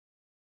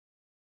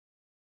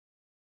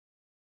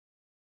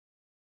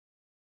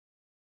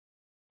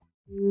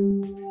Hey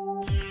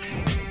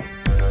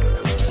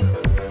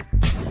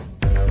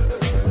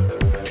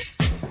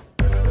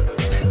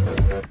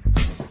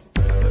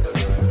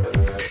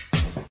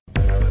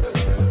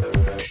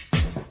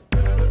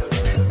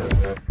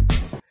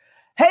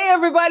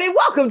everybody,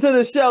 welcome to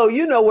the show.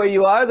 You know where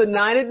you are, the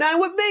 9 at 9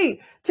 with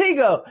me,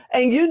 Tigo.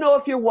 And you know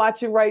if you're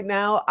watching right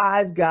now,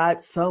 I've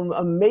got some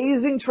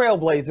amazing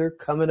trailblazer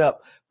coming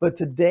up. But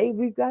today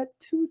we've got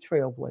two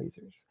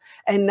trailblazers.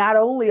 And not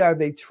only are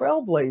they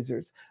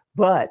trailblazers,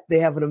 but they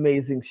have an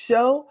amazing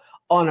show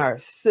on our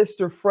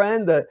sister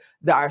friend,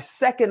 our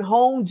second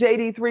home,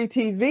 JD3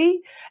 TV.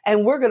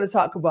 And we're going to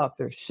talk about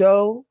their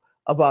show,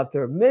 about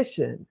their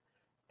mission,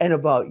 and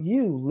about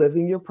you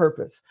living your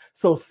purpose.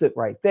 So sit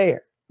right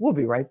there. We'll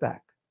be right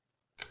back.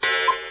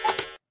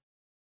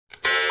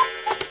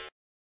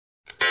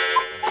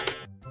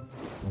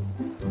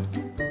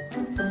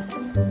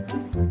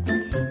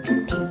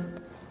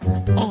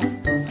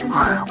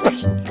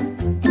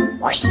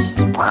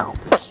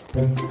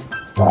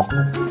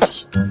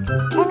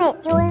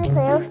 Emmett, do you want to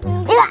play with me?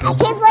 Yeah, I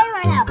can't play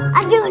right now.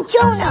 I'm doing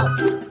show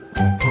notes.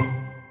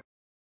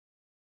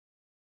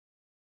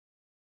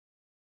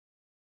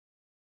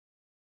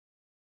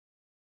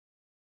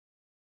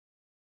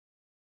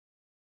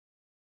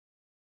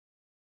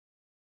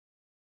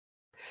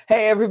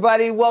 Hey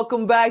everybody,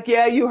 welcome back.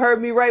 Yeah, you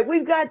heard me right.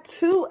 We've got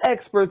two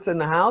experts in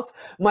the house.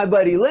 My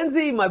buddy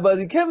Lindsay, my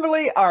buddy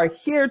Kimberly are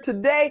here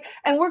today,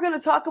 and we're going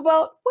to talk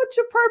about what's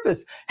your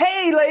purpose.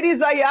 Hey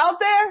ladies, are you out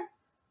there?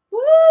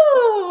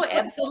 Woo!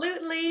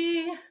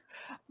 Absolutely.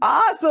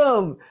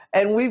 Awesome.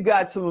 And we've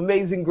got some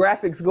amazing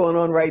graphics going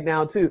on right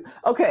now too.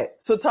 Okay,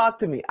 so talk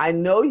to me. I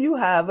know you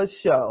have a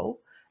show,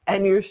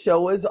 and your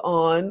show is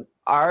on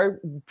our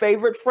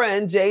favorite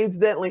friend, James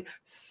Dentley,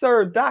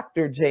 Sir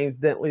Dr. James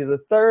Dentley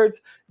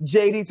III's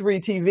JD3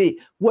 TV.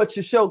 What's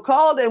your show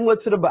called and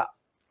what's it about?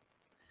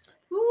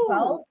 Ooh.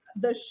 Well,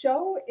 the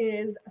show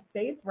is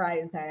Faith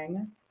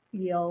Rising,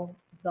 Feel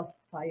the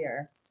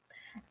Fire.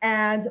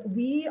 And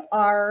we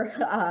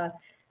are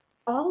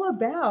all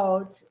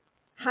about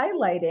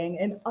highlighting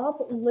and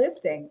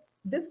uplifting.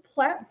 This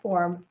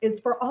platform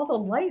is for all the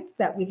lights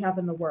that we have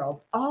in the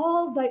world,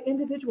 all the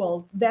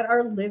individuals that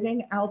are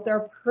living out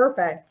their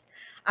purpose.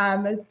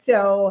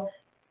 So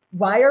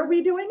why are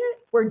we doing it?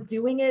 We're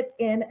doing it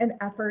in an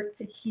effort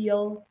to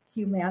heal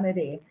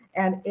humanity,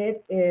 and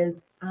it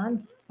is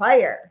on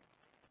fire.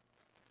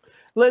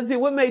 Lindsay,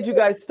 what made you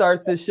guys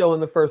start this show in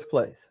the first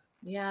place?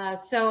 Yeah,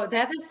 so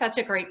that is such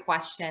a great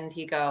question,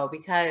 Tigo,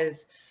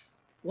 because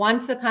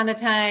once upon a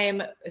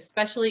time,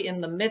 especially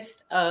in the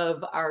midst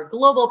of our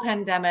global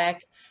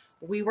pandemic,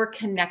 we were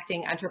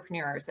connecting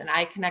entrepreneurs, and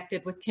I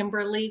connected with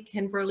Kimberly.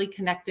 Kimberly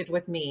connected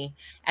with me,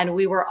 and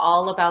we were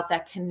all about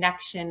that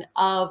connection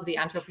of the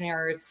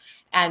entrepreneurs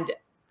and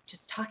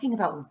just talking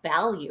about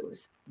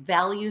values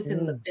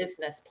in the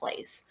business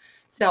place.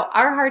 So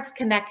our hearts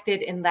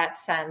connected in that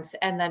sense.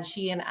 And then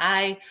she and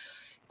I,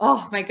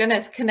 oh my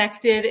goodness,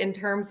 connected in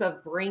terms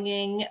of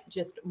bringing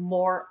just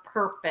more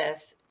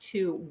purpose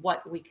to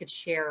what we could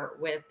share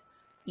with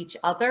each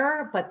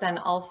other, but then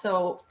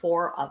also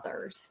for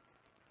others.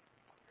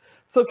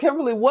 So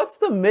Kimberly, what's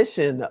the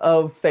mission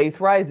of Faith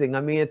Rising?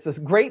 I mean, it's this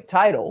great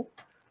title,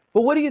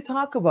 but what do you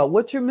talk about?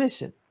 What's your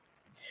mission?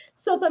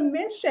 So the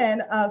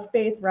mission of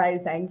Faith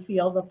Rising,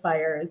 Feel the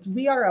Fire, is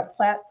we are a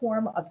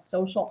platform of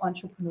social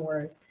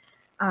entrepreneurs.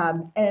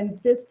 And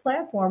this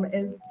platform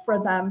is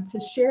for them to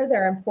share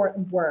their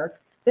important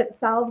work that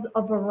solves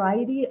a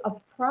variety of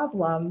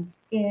problems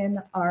in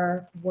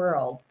our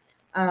world.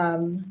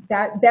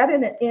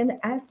 That in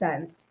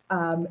essence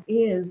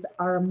is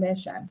our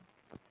mission.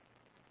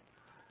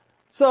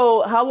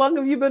 So how long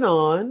have you been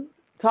on?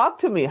 Talk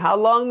to me. How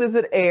long does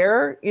it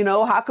air? You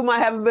know, how come I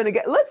haven't been a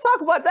guest? Let's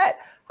talk about that.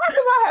 How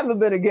come I haven't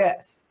been a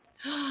guest?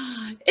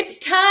 It's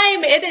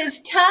time. It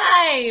is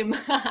time.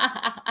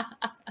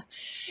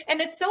 And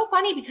it's so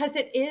funny because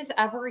it is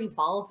ever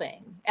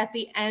evolving at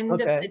the end of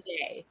the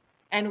day.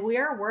 And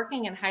we're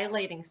working and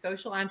highlighting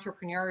social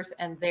entrepreneurs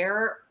and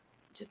their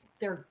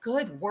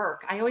good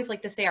work. I always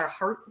like to say our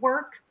heart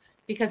work,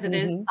 because it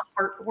is the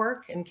heart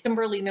work. And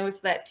Kimberly knows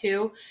that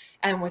too.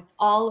 And with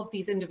all of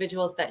these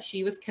individuals that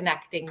she was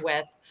connecting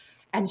with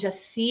and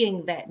just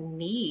seeing that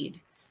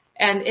need.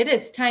 And it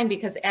is time,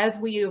 because as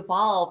we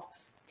evolve,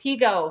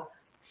 Tigo,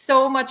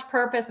 so much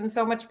purpose and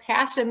so much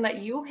passion that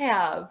you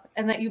have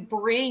and that you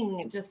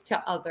bring just to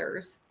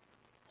others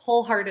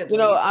wholeheartedly. You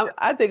know,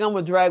 I think I'm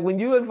going to drag, when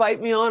you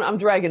invite me on, I'm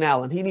dragging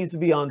Alan. He needs to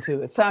be on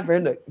too. It's time for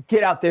him to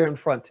get out there in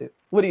front too.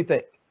 What do you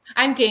think?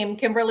 I'm game,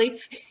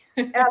 Kimberly.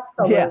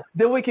 Absolutely. Yeah,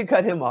 then we can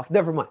cut him off.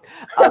 Never mind.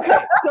 Okay,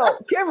 so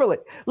Kimberly,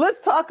 let's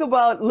talk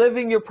about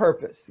living your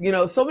purpose. You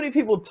know, so many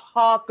people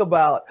talk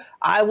about,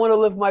 I want to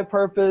live my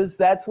purpose.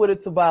 That's what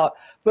it's about.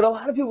 But a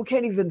lot of people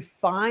can't even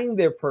find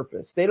their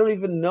purpose. They don't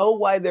even know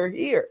why they're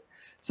here.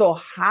 So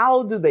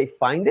how do they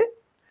find it?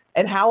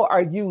 And how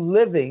are you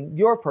living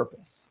your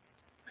purpose?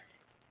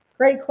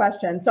 Great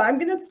question. So I'm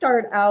going to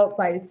start out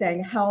by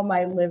saying, how am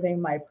I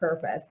living my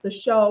purpose? The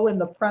show and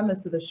the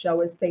premise of the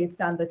show is based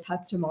on the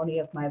testimony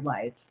of my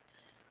life.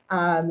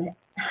 Um,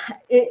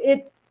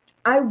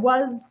 I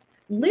was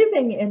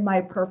living in my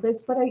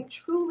purpose, but I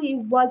truly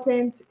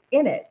wasn't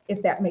in it,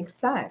 if that makes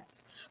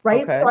sense,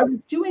 right? So Okay. I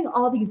was doing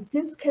all these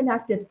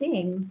disconnected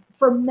things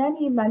for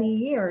many, many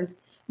years,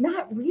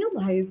 not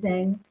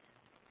realizing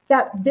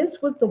that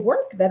this was the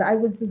work that I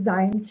was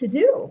designed to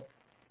do.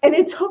 And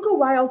it took a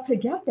while to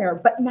get there.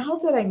 But now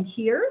that Hmm. I'm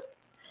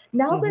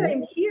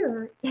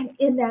here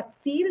and that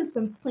seed has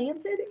been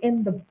planted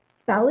in the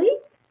belly,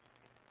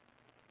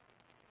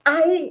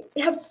 I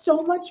have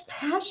so much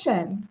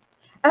passion.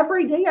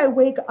 Every day I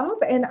wake up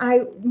and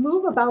I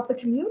move about the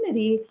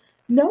community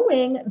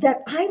knowing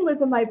that I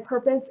live in my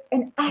purpose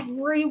and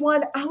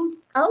everyone else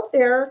out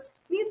there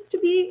needs to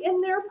be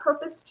in their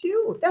purpose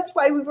too. That's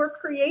why we were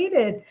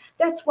created.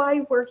 That's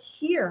why we're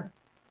here.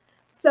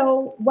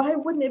 So why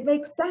wouldn't it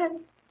make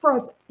sense for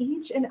us,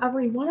 each and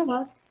every one of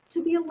us,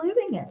 to be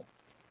living it?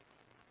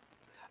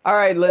 All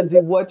right,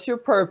 Lindsay, what's your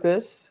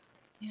purpose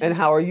and Yeah.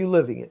 how are you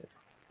living it?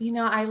 You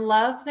know, I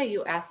love that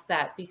you asked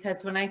that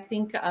because when I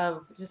think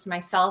of just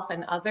myself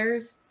and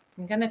others,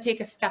 I'm going to take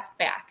a step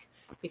back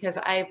because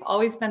I've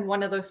always been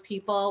one of those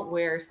people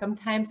where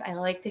sometimes I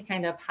like to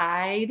kind of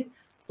hide,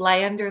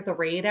 fly under the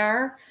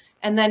radar.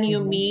 And then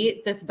you Mhm.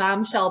 meet this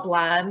bombshell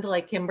blonde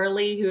like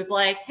Kimberly, who's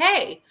like,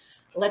 hey,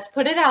 let's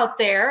put it out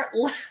there.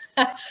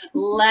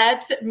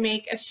 Let's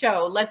make a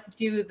show. Let's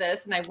do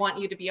this. And I want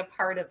you to be a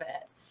part of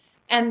it.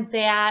 And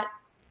that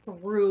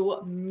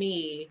threw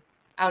me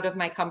out of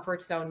my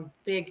comfort zone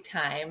big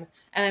time.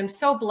 And I'm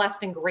so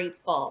blessed and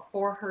grateful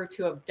for her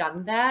to have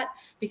done that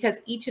because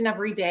each and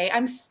every day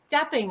I'm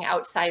stepping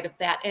outside of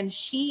that. And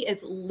she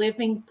is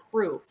living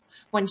proof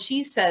when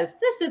she says,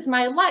 this is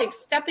my life,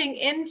 stepping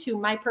into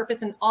my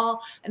purpose and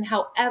all and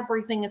how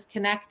everything is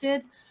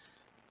connected.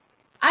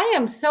 I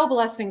am so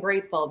blessed and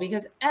grateful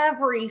because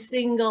every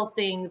single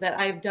thing that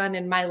I've done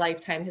in my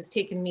lifetime has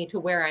taken me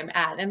to where I'm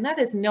at. And that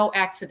is no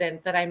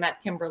accident that I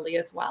met Kimberly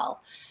as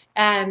well.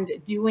 And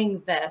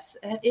doing this,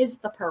 it is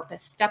the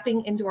purpose,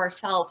 stepping into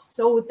ourselves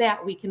so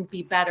that we can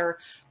be better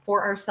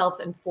for ourselves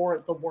and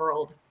for the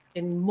world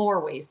in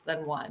more ways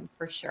than one,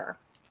 for sure.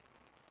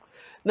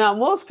 Now,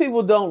 most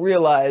people don't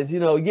realize,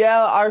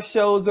 yeah, our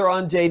shows are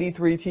on JD3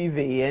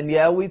 TV, and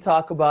yeah, we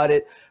talk about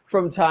it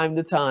from time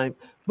to time,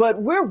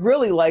 but we're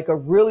really like a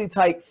really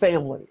tight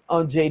family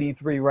on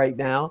JD3 right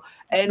now.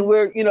 And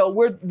we're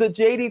the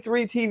JD3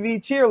 TV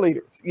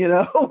cheerleaders,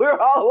 we're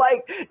all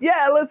like,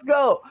 yeah, let's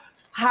go.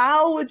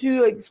 How would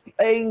you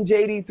explain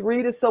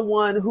JD3 to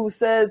someone who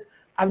says,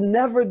 I've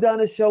never done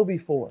a show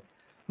before,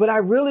 but I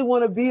really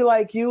want to be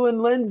like you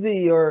and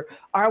Lindsay, or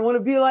I want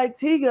to be like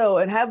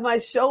Tigo and have my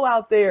show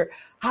out there?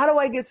 How do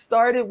I get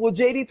started? Will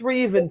JD3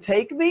 even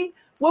take me?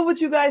 What would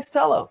you guys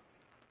tell them?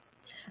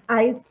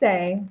 I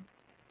say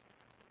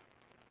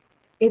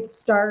it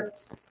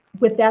starts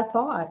with that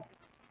thought.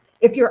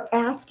 If you're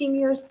asking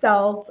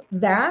yourself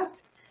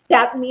that,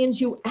 that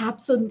means you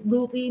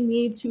absolutely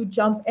need to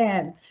jump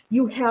in.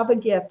 You have a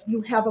gift,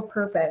 you have a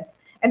purpose,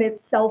 and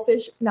it's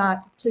selfish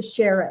not to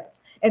share it.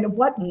 And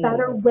what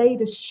better way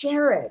to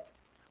share it?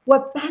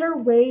 What better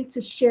way to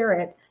share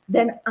it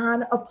than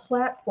on a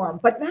platform,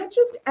 but not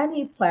just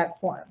any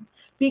platform?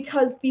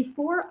 Because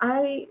before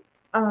I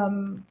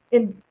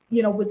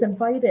was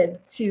invited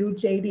to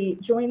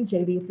join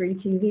JD3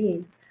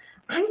 TV,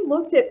 I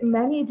looked at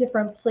many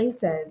different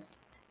places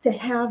to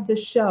have the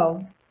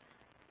show.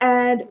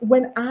 And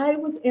when I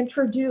was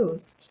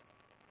introduced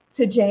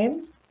to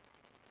James,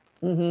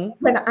 Mm-hmm.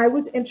 when I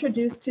was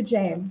introduced to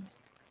James,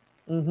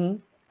 Mm-hmm.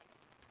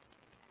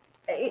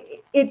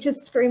 it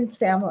just screams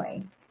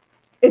family.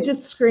 It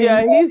just Yeah,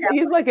 screams he's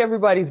family. like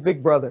everybody's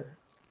big brother.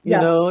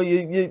 Yes.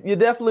 You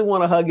definitely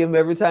want to hug him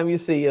every time you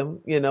see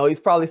him. He's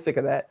probably sick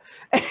of that.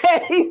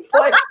 And he's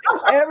like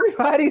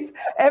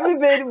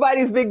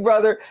everybody's big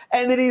brother.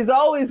 And then he's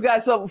always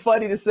got something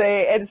funny to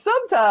say. And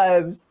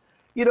sometimes,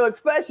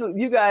 especially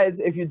you guys,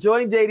 if you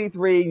join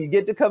JD3 and you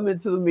get to come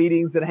into the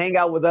meetings and hang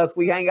out with us,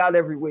 we hang out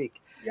every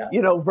week, Yeah.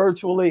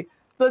 Virtually.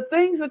 The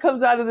things that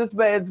comes out of this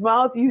man's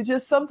mouth,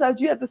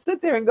 sometimes you have to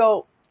sit there and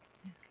go,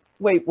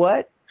 wait,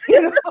 what?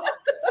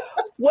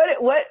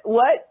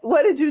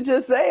 What did you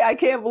just say? I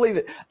can't believe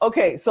it.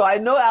 Okay, so I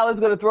know Alan's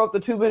going to throw up the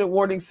 2-minute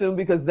warning soon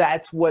because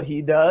that's what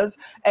he does.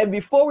 And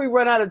before we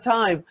run out of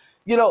time,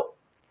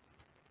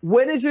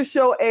 when is your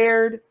show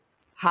aired?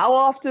 How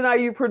often are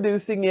you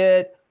producing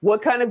it?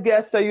 What kind of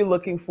guests are you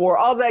looking for?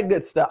 All that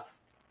good stuff.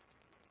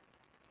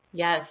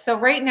 Yes. So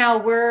right now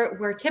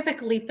we're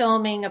typically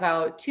filming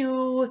about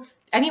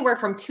anywhere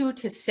from 2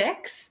 to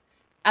 6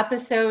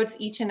 episodes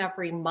each and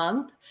every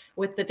month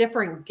with the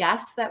different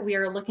guests that we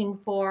are looking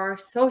for,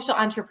 social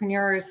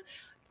entrepreneurs,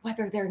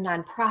 whether they're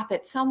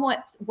nonprofit,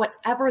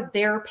 whatever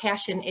their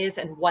passion is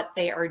and what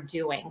they are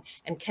doing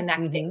and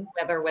connecting,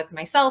 whether with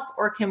myself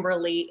or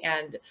Kimberly,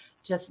 and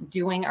just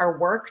doing our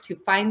work to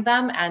find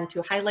them and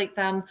to highlight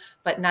them,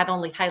 but not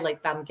only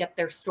highlight them, get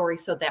their story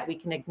so that we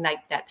can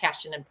ignite that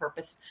passion and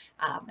purpose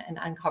and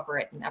uncover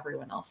it in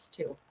everyone else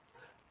too.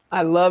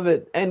 I love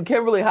it. And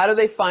Kimberly, how do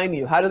they find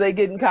you? How do they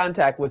get in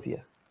contact with you?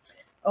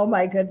 Oh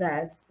my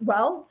goodness.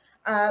 Well,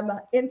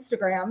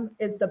 Instagram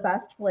is the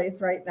best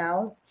place right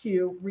now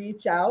to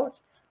reach out.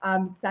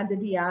 Send a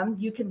DM.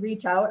 You can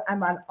reach out.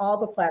 I'm on all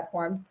the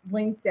platforms,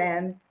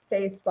 LinkedIn,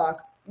 Facebook.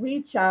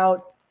 Reach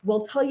out.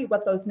 We'll tell you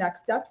what those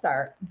next steps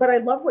are. But I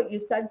love what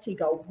you said,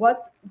 Tigo.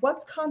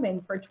 What's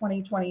coming for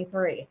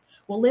 2023?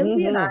 Well,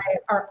 Lindsay and I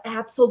are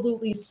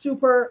absolutely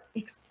super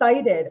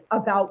excited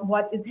about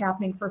what is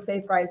happening for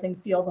Faith Rising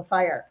Feel the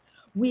Fire.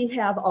 We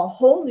have a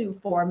whole new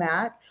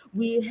format.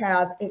 We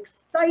have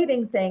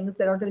exciting things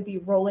that are going to be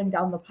rolling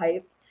down the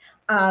pipe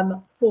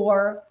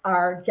for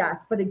our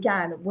guests. But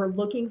again, we're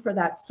looking for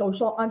that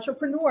social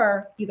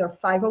entrepreneur, either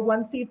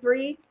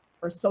 501c3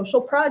 or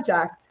social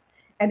project.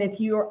 And if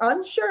you're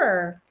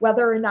unsure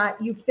whether or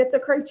not you fit the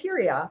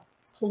criteria,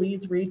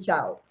 please reach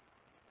out.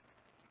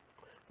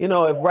 You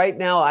know, if right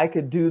now I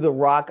could do the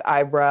rock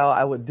eyebrow,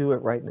 I would do it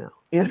right now.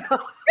 You know,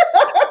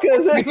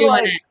 because You're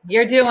doing it.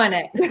 You're doing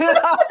it.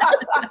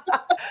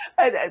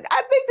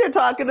 I think they're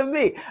talking to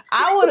me.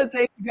 I want to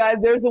thank you guys.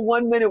 There's a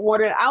 1 minute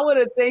warning. I want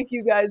to thank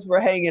you guys for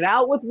hanging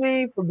out with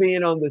me, for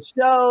being on the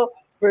show,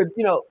 for,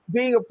 you know,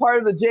 being a part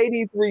of the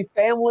JD3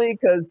 family.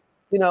 Because,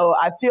 you know,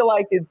 I feel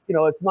like it's, you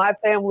know, it's my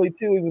family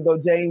too, even though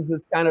James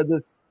is kind of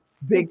this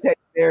big teddy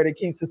bear that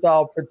keeps us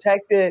all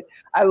protected.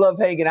 I love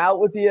hanging out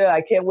with you.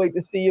 I can't wait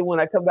to see you when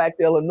I come back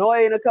to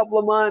Illinois in a couple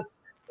of months.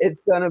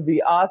 It's going to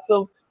be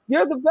awesome.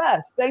 You're the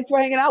best. Thanks for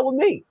hanging out with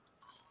me.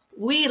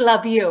 We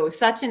love you.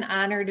 Such an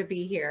honor to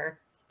be here.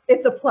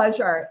 It's a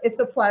pleasure. It's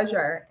a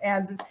pleasure.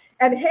 And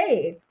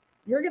hey,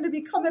 you're going to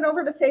be coming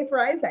over to Faith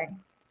Rising.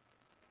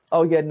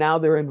 Oh, yeah. Now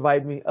they're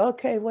inviting me.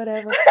 Okay,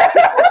 whatever.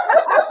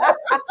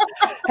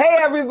 Hey,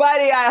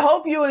 everybody. I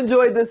hope you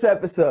enjoyed this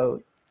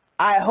episode.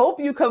 I hope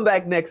you come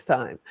back next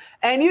time.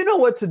 And you know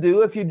what to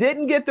do. If you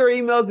didn't get their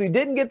emails, you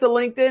didn't get the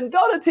LinkedIn,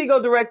 go to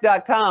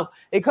tigodirect.com.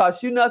 It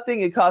costs you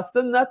nothing. It costs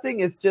them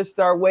nothing. It's just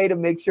our way to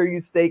make sure you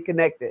stay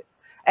connected.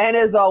 And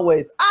as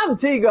always, I'm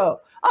Tigo.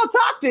 I'll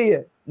talk to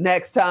you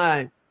next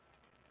time.